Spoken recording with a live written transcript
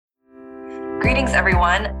Greetings,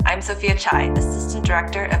 everyone. I'm Sophia Chai, Assistant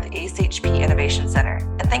Director of the ASHP Innovation Center,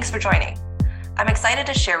 and thanks for joining. I'm excited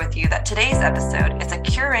to share with you that today's episode is a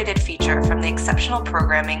curated feature from the exceptional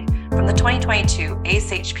programming from the 2022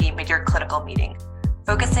 ASHP Midyear Clinical Meeting,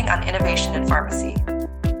 focusing on innovation in pharmacy.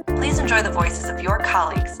 Please enjoy the voices of your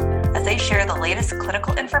colleagues as they share the latest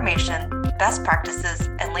clinical information, best practices,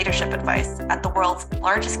 and leadership advice at the world's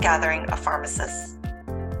largest gathering of pharmacists.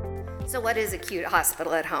 So what is acute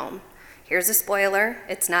hospital at home? Here's a spoiler,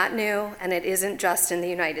 it's not new, and it isn't just in the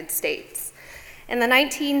United States. In the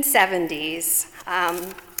 1970s,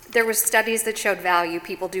 there were studies that showed value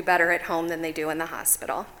people do better at home than they do in the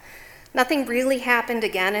hospital. Nothing really happened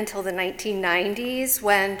again until the 1990s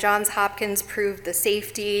when Johns Hopkins proved the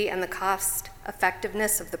safety and the cost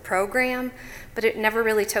effectiveness of the program, but it never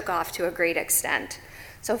really took off to a great extent.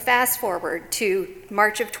 So fast forward to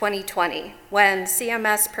March of 2020, when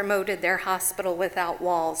CMS promoted their Hospital Without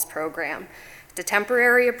Walls program. It's a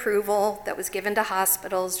temporary approval that was given to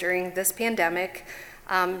hospitals during this pandemic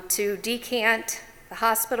to decant the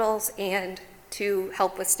hospitals and to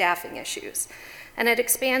help with staffing issues. And it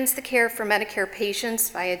expands the care for Medicare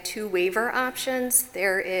patients via two waiver options.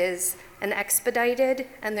 There is an expedited,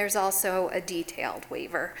 and there's also a detailed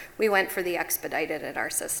waiver. We went for the expedited at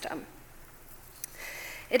our system.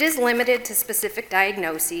 It is limited to specific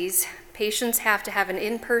diagnoses. Patients have to have an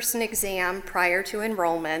in-person exam prior to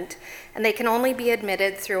enrollment, and they can only be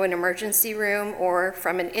admitted through an emergency room or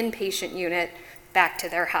from an inpatient unit back to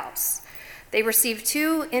their house. They receive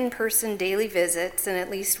 2 in-person daily visits and at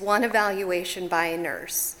least 1 evaluation by a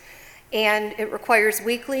nurse. And it requires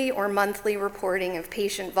weekly or monthly reporting of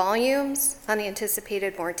patient volumes,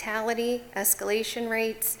 unanticipated mortality, escalation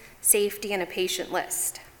rates, safety, and a patient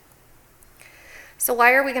list. So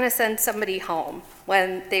why are we going to send somebody home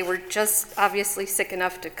when they were just obviously sick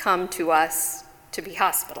enough to come to us to be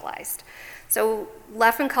hospitalized? So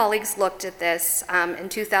Leff and colleagues looked at this in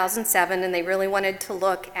 2007, and they really wanted to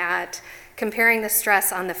look at comparing the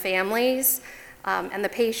stress on the families and the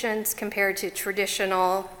patients compared to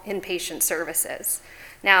traditional inpatient services.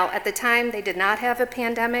 Now, at the time, they did not have a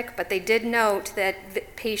pandemic, but they did note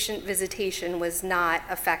that patient visitation was not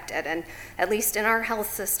affected. And at least in our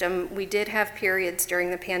health system, we did have periods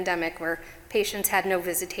during the pandemic where patients had no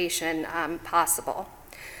visitation possible.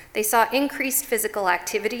 They saw increased physical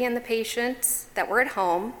activity in the patients that were at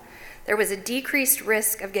home. There was a decreased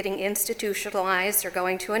risk of getting institutionalized or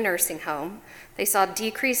going to a nursing home. They saw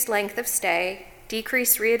decreased length of stay,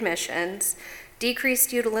 decreased readmissions,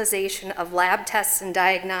 decreased utilization of lab tests and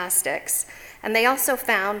diagnostics, and they also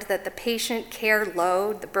found that the patient care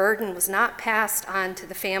load, the burden, was not passed on to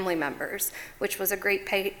the family members, which was a great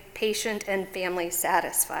patient and family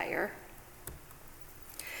satisfier.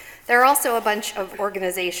 There are also a bunch of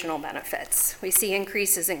organizational benefits. We see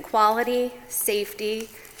increases in quality, safety,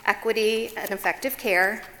 equity, and effective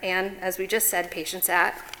care, and as we just said, patient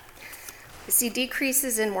sat. We see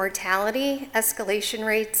decreases in mortality, escalation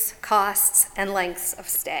rates, costs, and lengths of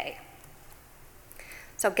stay.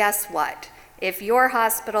 So guess what? If your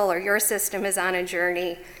hospital or your system is on a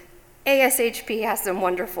journey, ASHP has some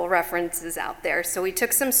wonderful references out there. So we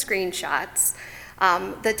took some screenshots.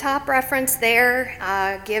 The top reference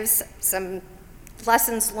there gives some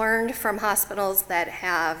lessons learned from hospitals that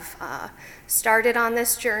have started on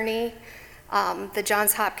this journey. The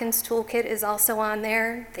Johns Hopkins toolkit is also on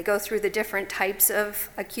there. They go through the different types of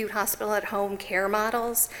acute hospital at home care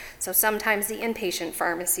models. So sometimes the inpatient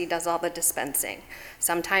pharmacy does all the dispensing.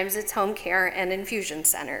 Sometimes it's home care and infusion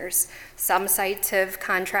centers. Some sites have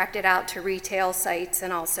contracted out to retail sites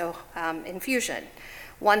and also infusion.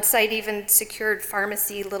 One site even secured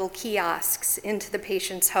pharmacy little kiosks into the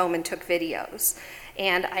patient's home and took videos.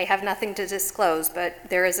 And I have nothing to disclose, but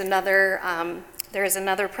there is another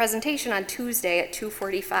presentation on Tuesday at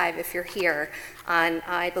 2:45 if you're here on,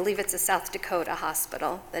 I believe it's a South Dakota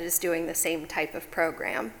hospital that is doing the same type of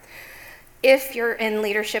program. If you're in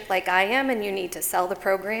leadership like I am and you need to sell the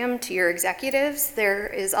program to your executives, there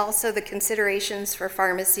is also the considerations for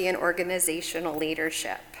pharmacy and organizational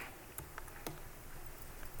leadership.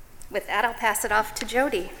 With that, I'll pass it off to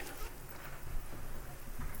Jody.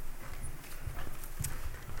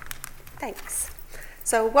 Thanks.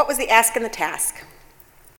 So what was the ask and the task?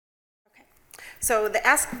 Okay. So the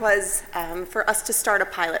ask was for us to start a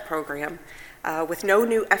pilot program with no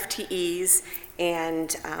new FTEs,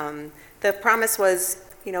 and the promise was,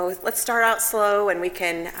 let's start out slow and we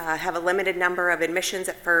can have a limited number of admissions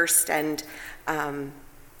at first and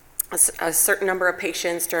a certain number of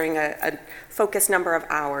patients during a focused number of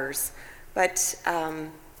hours. But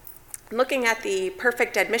looking at the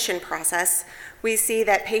perfect admission process, we see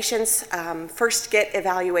that patients first get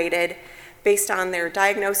evaluated, based on their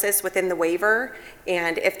diagnosis within the waiver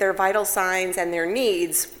and if their vital signs and their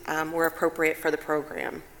needs were appropriate for the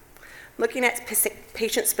program. Looking at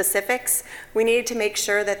patient specifics, we needed to make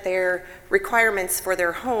sure that their requirements for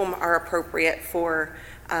their home are appropriate for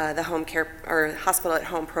the home care or hospital at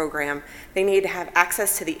home program. They need to have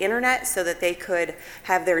access to the internet so that they could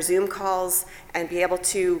have their Zoom calls and be able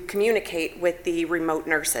to communicate with the remote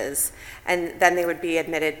nurses. And then they would be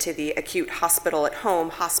admitted to the acute hospital at home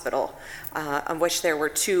hospital, of which there were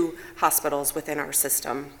 2 hospitals within our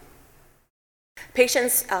system.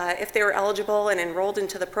 Patients, if they were eligible and enrolled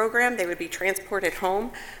into the program, they would be transported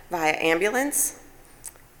home via ambulance.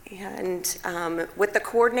 And with the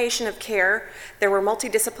coordination of care, there were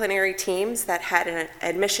multidisciplinary teams that had an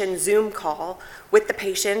admission Zoom call with the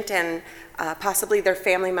patient and possibly their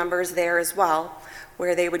family members there as well,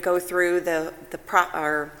 where they would go through the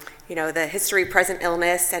history, present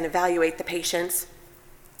illness, and evaluate the patients.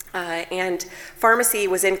 And pharmacy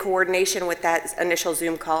was in coordination with that initial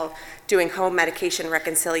Zoom call, doing home medication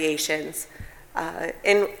reconciliations.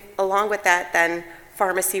 And along with that, then,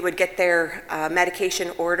 pharmacy would get their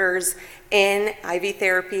medication orders in, IV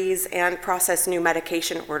therapies, and process new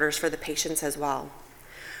medication orders for the patients as well.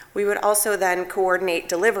 We would also then coordinate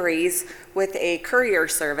deliveries with a courier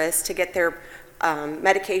service to get their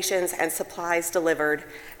medications and supplies delivered,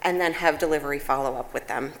 and then have delivery follow-up with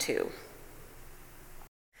them too.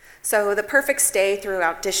 So the perfect stay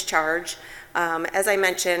throughout discharge, as I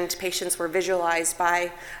mentioned, patients were visualized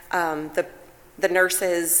by the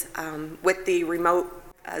nurses with the remote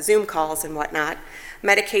Zoom calls and whatnot.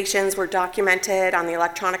 Medications were documented on the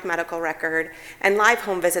electronic medical record, and live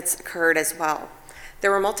home visits occurred as well.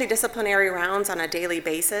 There were multidisciplinary rounds on a daily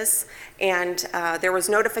basis, and there was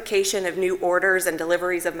notification of new orders and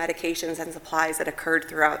deliveries of medications and supplies that occurred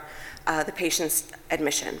throughout the patient's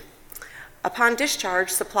admission. Upon discharge,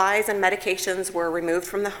 supplies and medications were removed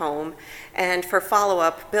from the home, and for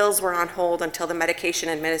follow-up, bills were on hold until the medication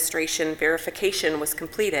administration verification was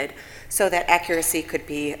completed so that accuracy could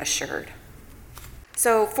be assured.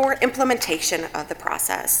 So for implementation of the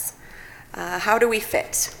process, how do we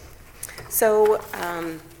fit? So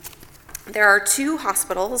there are 2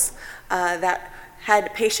 hospitals that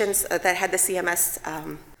had patients that had the CMS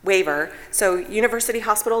waiver. So University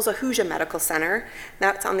Hospital's Ahuja Medical Center,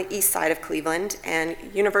 that's on the east side of Cleveland, and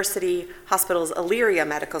University Hospital's Elyria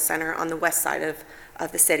Medical Center on the west side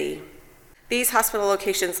of the city. These hospital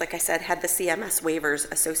locations, like I said, had the CMS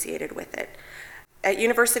waivers associated with it. At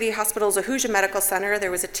University Hospital's Ahuja Medical Center, there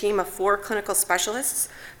was a team of 4 clinical specialists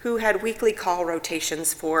who had weekly call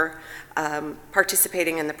rotations for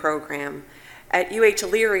participating in the program. At UH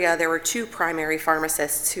Elyria, there were 2 primary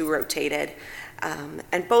pharmacists who rotated,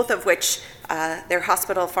 and both of which their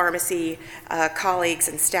hospital pharmacy colleagues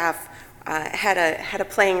and staff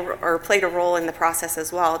played a role in the process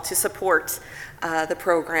as well to support the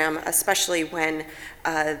program, especially when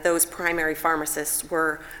those primary pharmacists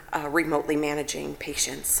were remotely managing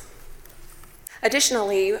patients.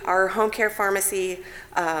 Additionally, our home care pharmacy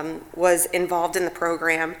was involved in the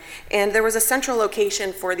program, and there was a central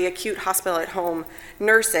location for the acute hospital at home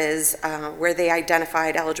nurses where they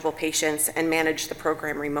identified eligible patients and managed the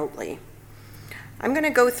program remotely. I'm going to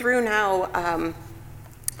go through now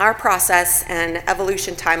our process and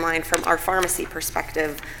evolution timeline from our pharmacy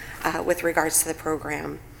perspective with regards to the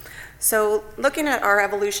program. So looking at our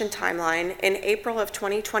evolution timeline, in April of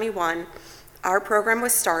 2021, our program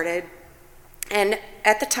was started. And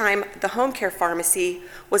at the time, the home care pharmacy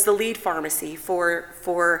was the lead pharmacy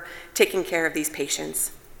for taking care of these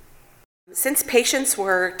patients. Since patients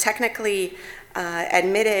were technically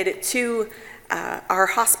admitted to our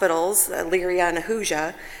hospitals, Elyria and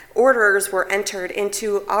Ahuja, orders were entered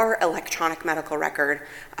into our electronic medical record,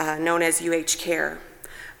 known as UH Care.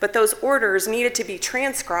 But those orders needed to be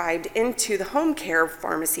transcribed into the home care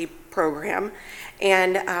pharmacy program,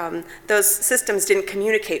 and those systems didn't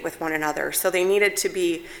communicate with one another, so they needed to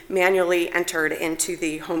be manually entered into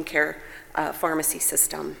the home care pharmacy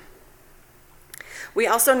system. We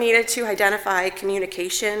also needed to identify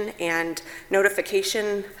communication and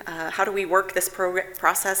notification. How do we work this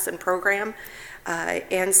process and program?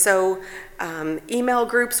 And so email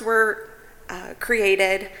groups were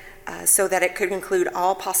created so that it could include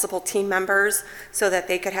all possible team members so that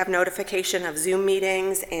they could have notification of Zoom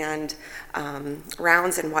meetings and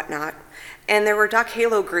rounds and whatnot. And there were Doc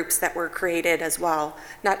Halo groups that were created as well,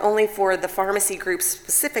 not only for the pharmacy groups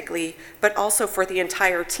specifically, but also for the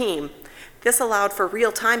entire team. This allowed for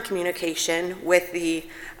real-time communication with the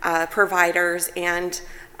providers and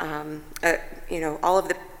all of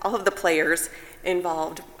the players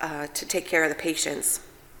involved to take care of the patients.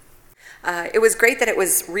 It was great that it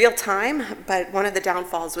was real time, but one of the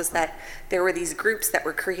downfalls was that there were these groups that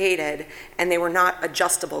were created and they were not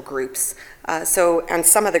adjustable groups. So on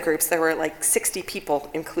some of the groups, there were like 60 people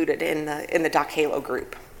included in the Doc Halo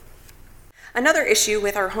group. Another issue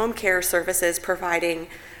with our home care services providing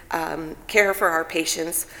care for our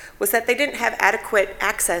patients was that they didn't have adequate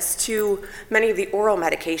access to many of the oral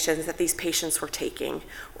medications that these patients were taking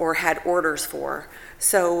or had orders for.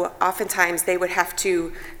 So oftentimes they would have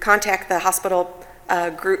to contact the hospital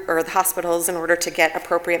group or the hospitals in order to get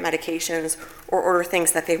appropriate medications or order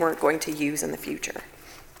things that they weren't going to use in the future.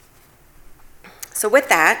 So with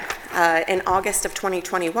that, in August of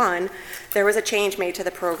 2021, there was a change made to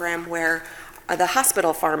the program where the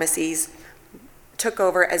hospital pharmacies took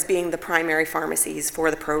over as being the primary pharmacies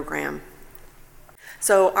for the program.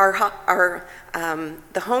 So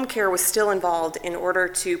the home care was still involved in order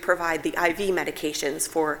to provide the IV medications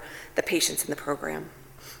for the patients in the program.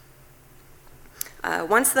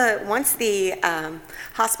 Once the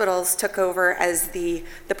hospitals took over as the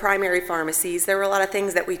primary pharmacies, there were a lot of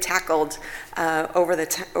things that we tackled over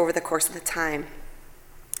the course of the time.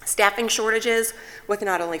 Staffing shortages with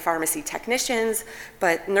not only pharmacy technicians,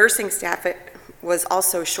 but nursing staff was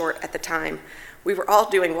also short at the time. We were all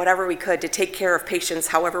doing whatever we could to take care of patients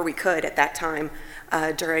however we could at that time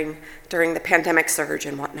during the pandemic surge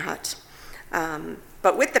and whatnot.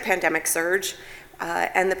 But with the pandemic surge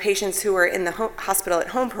and the patients who were in the hospital at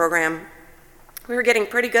home program, we were getting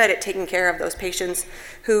pretty good at taking care of those patients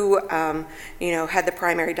who had the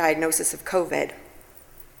primary diagnosis of COVID.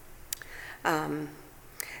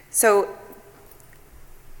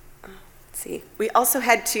 We also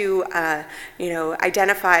had to,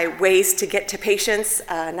 identify ways to get to patients,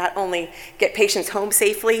 not only get patients home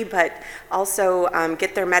safely, but also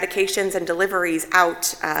get their medications and deliveries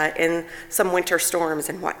out in some winter storms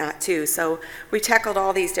and whatnot too. So we tackled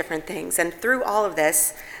all these different things, and through all of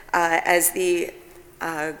this, as the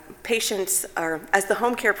patients, or as the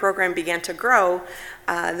home care program began to grow,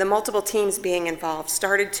 the multiple teams being involved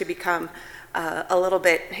started to become a little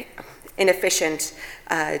bit inefficient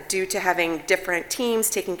due to having different teams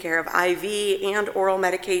taking care of IV and oral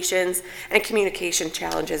medications and communication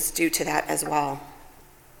challenges due to that as well.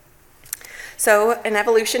 So an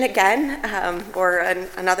evolution again,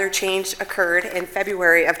 another change occurred in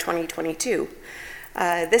February of 2022.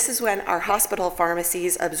 This is when our hospital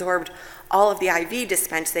pharmacies absorbed all of the IV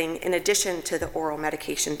dispensing in addition to the oral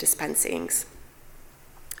medication dispensings.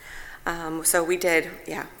 So we did,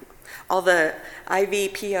 all the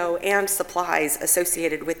IV, PO, and supplies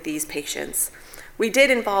associated with these patients. We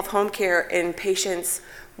did involve home care in patients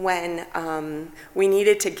when we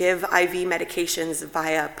needed to give IV medications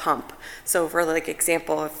via pump. So for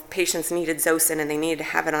example, if patients needed Zosyn and they needed to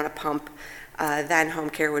have it on a pump, then home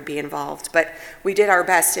care would be involved. But we did our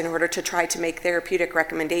best in order to try to make therapeutic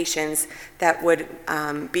recommendations that would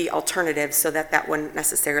be alternatives so that wouldn't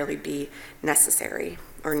necessarily be necessary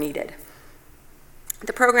or needed.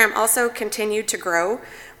 The program also continued to grow,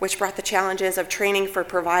 which brought the challenges of training for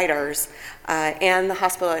providers and the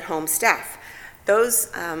hospital at home staff.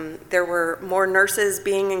 There were more nurses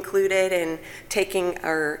being included in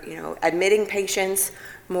admitting patients,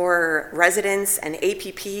 more residents and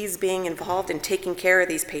APPs being involved in taking care of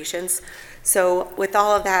these patients. So with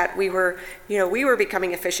all of that, we were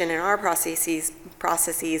becoming efficient in our processes,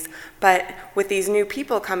 but with these new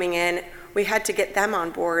people coming in, we had to get them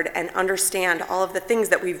on board and understand all of the things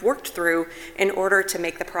that we've worked through in order to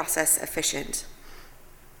make the process efficient.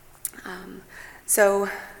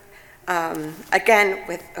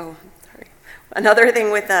 Another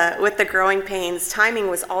thing with the growing pains, timing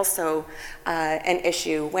was also an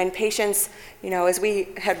issue. When patients, as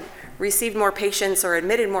we had received more patients or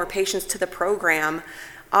admitted more patients to the program,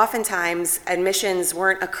 oftentimes admissions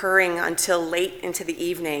weren't occurring until late into the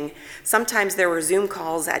evening. Sometimes there were Zoom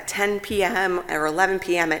calls at 10 p.m. or 11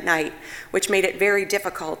 p.m. at night, which made it very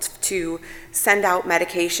difficult to send out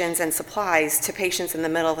medications and supplies to patients in the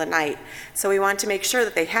middle of the night. So we wanted to make sure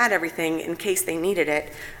that they had everything in case they needed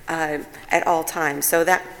it at all times. So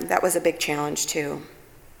that was a big challenge too.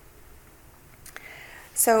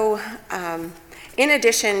 So in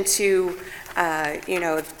addition to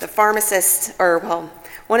the pharmacists,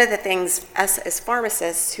 one of the things us as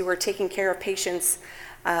pharmacists who were taking care of patients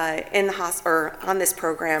in the hospital or on this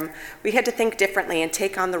program, we had to think differently and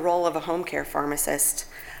take on the role of a home care pharmacist.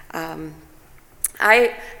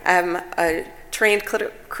 I am a trained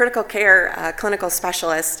critical care clinical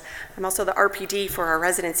specialist. I'm also the RPD for our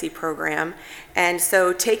residency program. And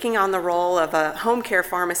so taking on the role of a home care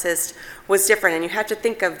pharmacist was different. And you have to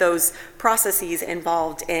think of those processes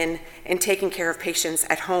involved in taking care of patients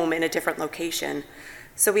at home in a different location.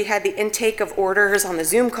 So we had the intake of orders on the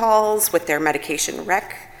Zoom calls with their medication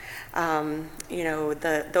rec,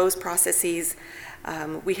 those processes.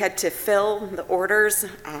 We had to fill the orders,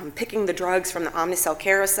 picking the drugs from the Omnicell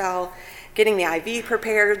carousel, getting the IV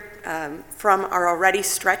prepared from our already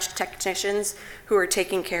stretched technicians who are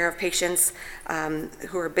taking care of patients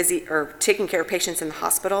who are busy or taking care of patients in the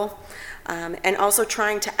hospital, and also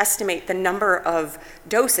trying to estimate the number of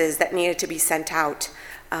doses that needed to be sent out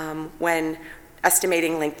when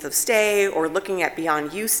estimating length of stay or looking at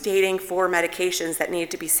beyond use dating for medications that needed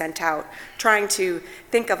to be sent out, trying to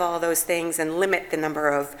think of all those things and limit the number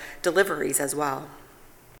of deliveries as well.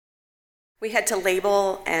 We had to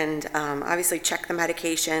label and obviously check the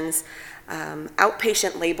medications.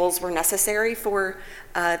 Outpatient labels were necessary for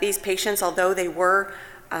these patients, although they were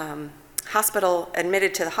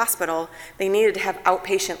admitted to the hospital, they needed to have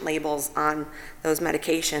outpatient labels on those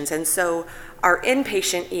medications. And so our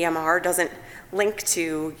inpatient EMR doesn't link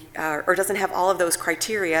to or doesn't have all of those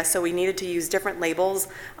criteria, so we needed to use different labels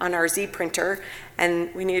on our Z printer, and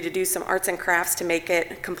we needed to do some arts and crafts to make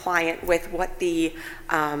it compliant with what the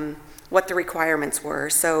requirements were.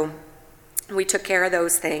 So we took care of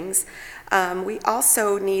those things. We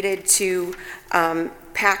also needed to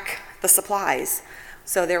pack the supplies.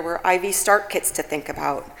 So there were IV start kits to think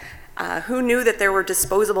about. Who knew that there were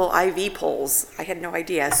disposable IV poles? I had no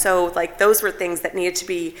idea. So those were things that needed to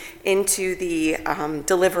be into the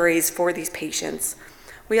deliveries for these patients.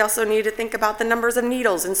 We also need to think about the numbers of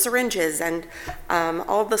needles and syringes and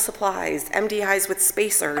all of the supplies, MDIs with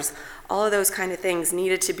spacers, all of those kind of things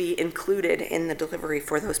needed to be included in the delivery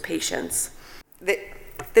for those patients.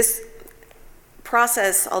 This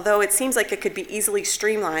process, although it seems like it could be easily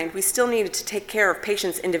streamlined, we still needed to take care of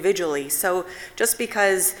patients individually. So just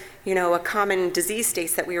because a common disease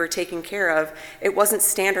states that we were taking care of, it wasn't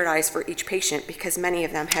standardized for each patient because many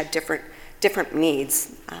of them had different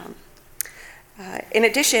needs. In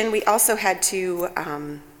addition, we also had to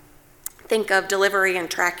think of delivery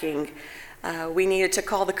and tracking. We needed to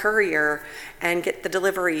call the courier and get the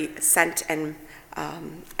delivery sent and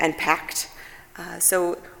packed.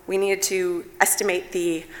 So we needed to estimate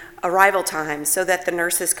the arrival time so that the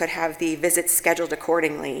nurses could have the visits scheduled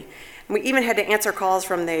accordingly. And we even had to answer calls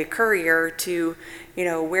from the courier to,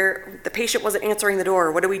 where the patient wasn't answering the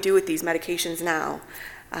door. What do we do with these medications now?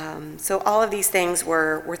 So all of these things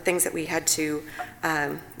were things that we had to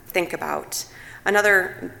think about.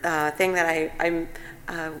 Another thing that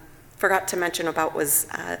I forgot to mention about was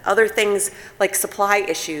other things like supply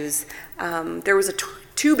issues. There was a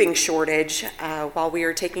tubing shortage while we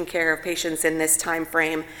were taking care of patients in this time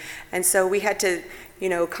frame, and so we had to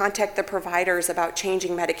contact the providers about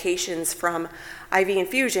changing medications from IV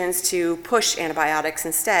infusions to push antibiotics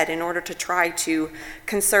instead in order to try to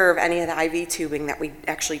conserve any of the IV tubing that we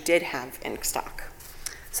actually did have in stock.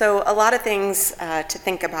 So a lot of things to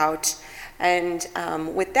think about, and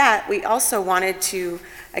with that we also wanted to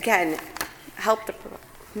again help the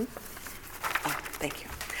thank you.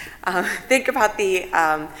 Think about the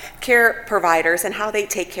care providers and how they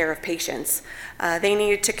take care of patients. They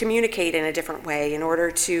needed to communicate in a different way in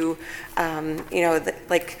order to,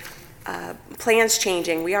 plans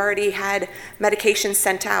changing. We already had medications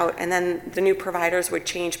sent out, and then the new providers would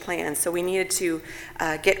change plans, so we needed to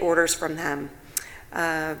get orders from them.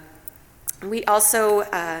 We also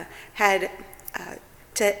had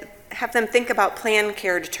to have them think about plan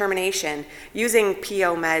care determination, using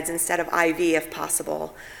PO meds instead of IV if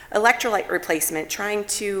possible. Electrolyte replacement, trying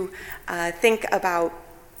to think about,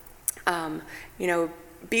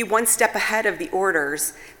 be one step ahead of the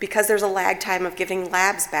orders because there's a lag time of giving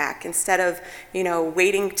labs back instead of,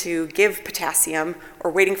 waiting to give potassium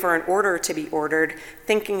or waiting for an order to be ordered,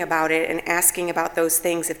 thinking about it and asking about those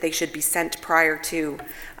things if they should be sent prior to,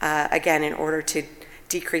 again, in order to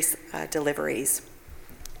decrease deliveries.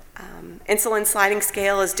 Insulin sliding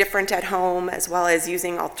scale is different at home, as well as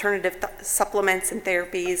using alternative supplements and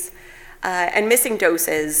therapies, and missing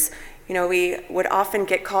doses. We would often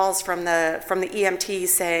get calls from the EMTs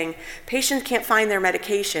saying patients can't find their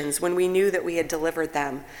medications when we knew that we had delivered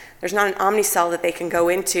them. There's not an Omnicell that they can go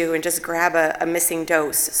into and just grab a missing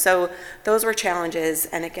dose. So those were challenges,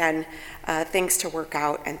 and again, things to work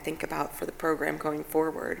out and think about for the program going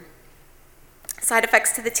forward. Side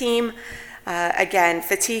effects to the team. Again,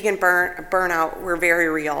 fatigue and burnout were very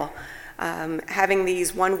real. Having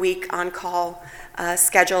these 1 week on-call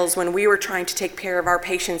schedules when we were trying to take care of our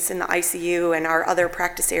patients in the ICU and our other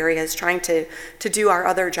practice areas, trying to do our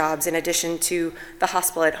other jobs in addition to the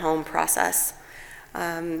hospital at home process.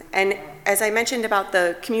 And as I mentioned about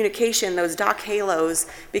the communication, those doc halos,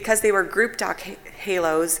 because they were group doc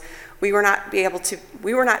halos, we were not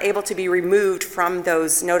able to be removed from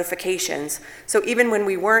those notifications. So even when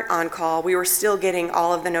we weren't on call, we were still getting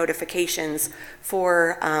all of the notifications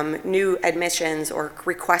for new admissions or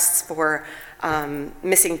requests for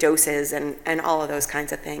missing doses and all of those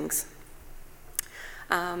kinds of things.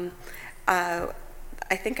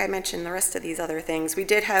 I think I mentioned the rest of these other things. We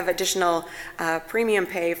did have additional premium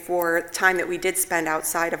pay for time that we did spend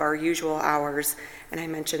outside of our usual hours, and I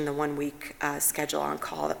mentioned the 1 week schedule on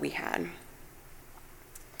call that we had.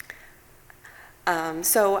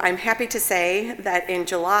 So I'm happy to say that in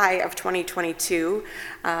July of 2022,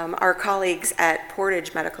 our colleagues at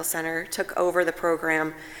Portage Medical Center took over the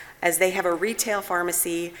program as they have a retail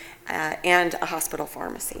pharmacy and a hospital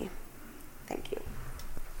pharmacy. Thank you.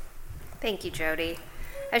 Thank you, Jody.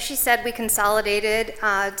 As she said, we consolidated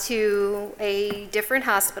to a different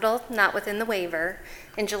hospital, not within the waiver,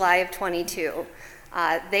 in July of 22.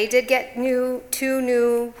 They did get two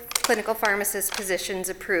new clinical pharmacist positions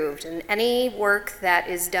approved, and any work that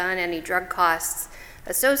is done, any drug costs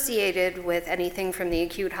associated with anything from the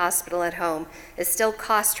acute hospital at home is still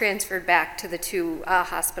cost transferred back to the two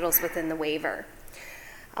hospitals within the waiver.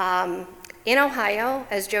 In Ohio,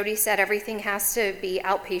 as Jody said, everything has to be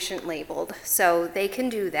outpatient labeled, so they can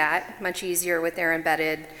do that much easier with their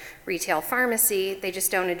embedded retail pharmacy. They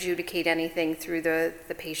just don't adjudicate anything through the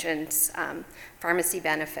patient's pharmacy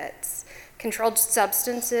benefits. Controlled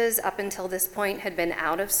substances up until this point had been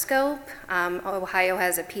out of scope. Ohio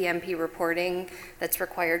has a PMP reporting that's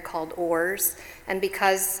required called ORS, and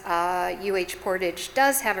because UH Portage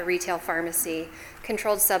does have a retail pharmacy,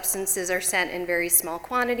 controlled substances are sent in very small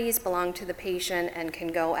quantities, belong to the patient, and can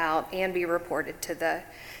go out and be reported to the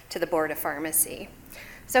Board of Pharmacy.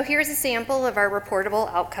 So here's a sample of our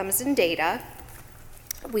reportable outcomes and data.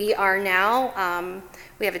 We are now,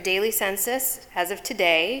 we have a daily census as of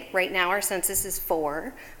today. Right now our census is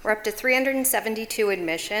 4. We're up to 372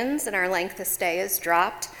 admissions, and our length of stay has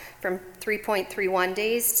dropped from 3.31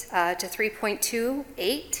 days to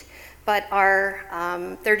 3.28. But our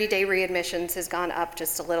 30-day readmissions has gone up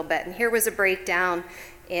just a little bit. And here was a breakdown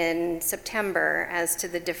in September as to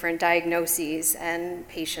the different diagnoses and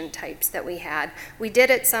patient types that we had. We did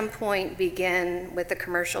at some point begin with the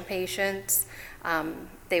commercial patients.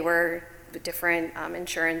 They were different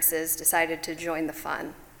insurances decided to join the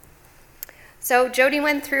fund. So Jody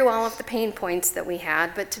went through all of the pain points that we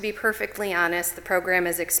had, but to be perfectly honest, the program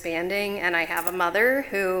is expanding, and I have a mother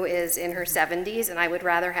who is in her 70s, and I would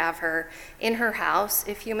rather have her in her house,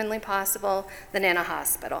 if humanly possible, than in a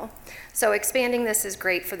hospital. So expanding this is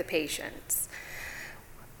great for the patients.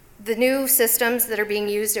 The new systems that are being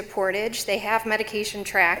used at Portage, they have medication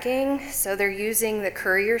tracking, so they're using the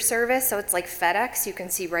courier service, so it's like FedEx. You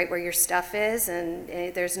can see right where your stuff is, and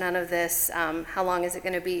there's none of this, how long is it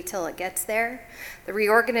going to be till it gets there. The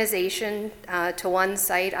reorganization to one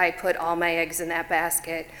site, I put all my eggs in that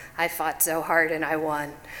basket. I fought so hard and I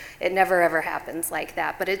won. It never ever happens like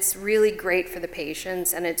that, but it's really great for the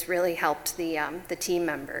patients, and it's really helped the team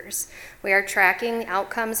members. We are tracking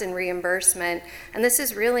outcomes and reimbursement, and this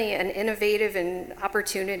is really an innovative and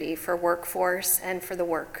opportunity for workforce and for the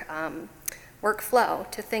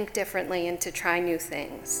workflow to think differently and to try new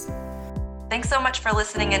things. Thanks so much for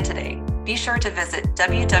listening in today. Be sure to visit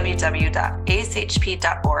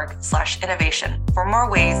www.ashp.org/innovation for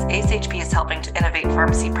more ways ASHP is helping to innovate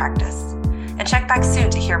pharmacy practice. And check back soon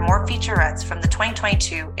to hear more featurettes from the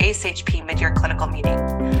 2022 ASHP Midyear Clinical Meeting.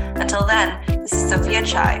 Until then, this is Sophia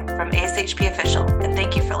Chai from ASHP Official, and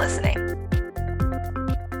thank you for listening.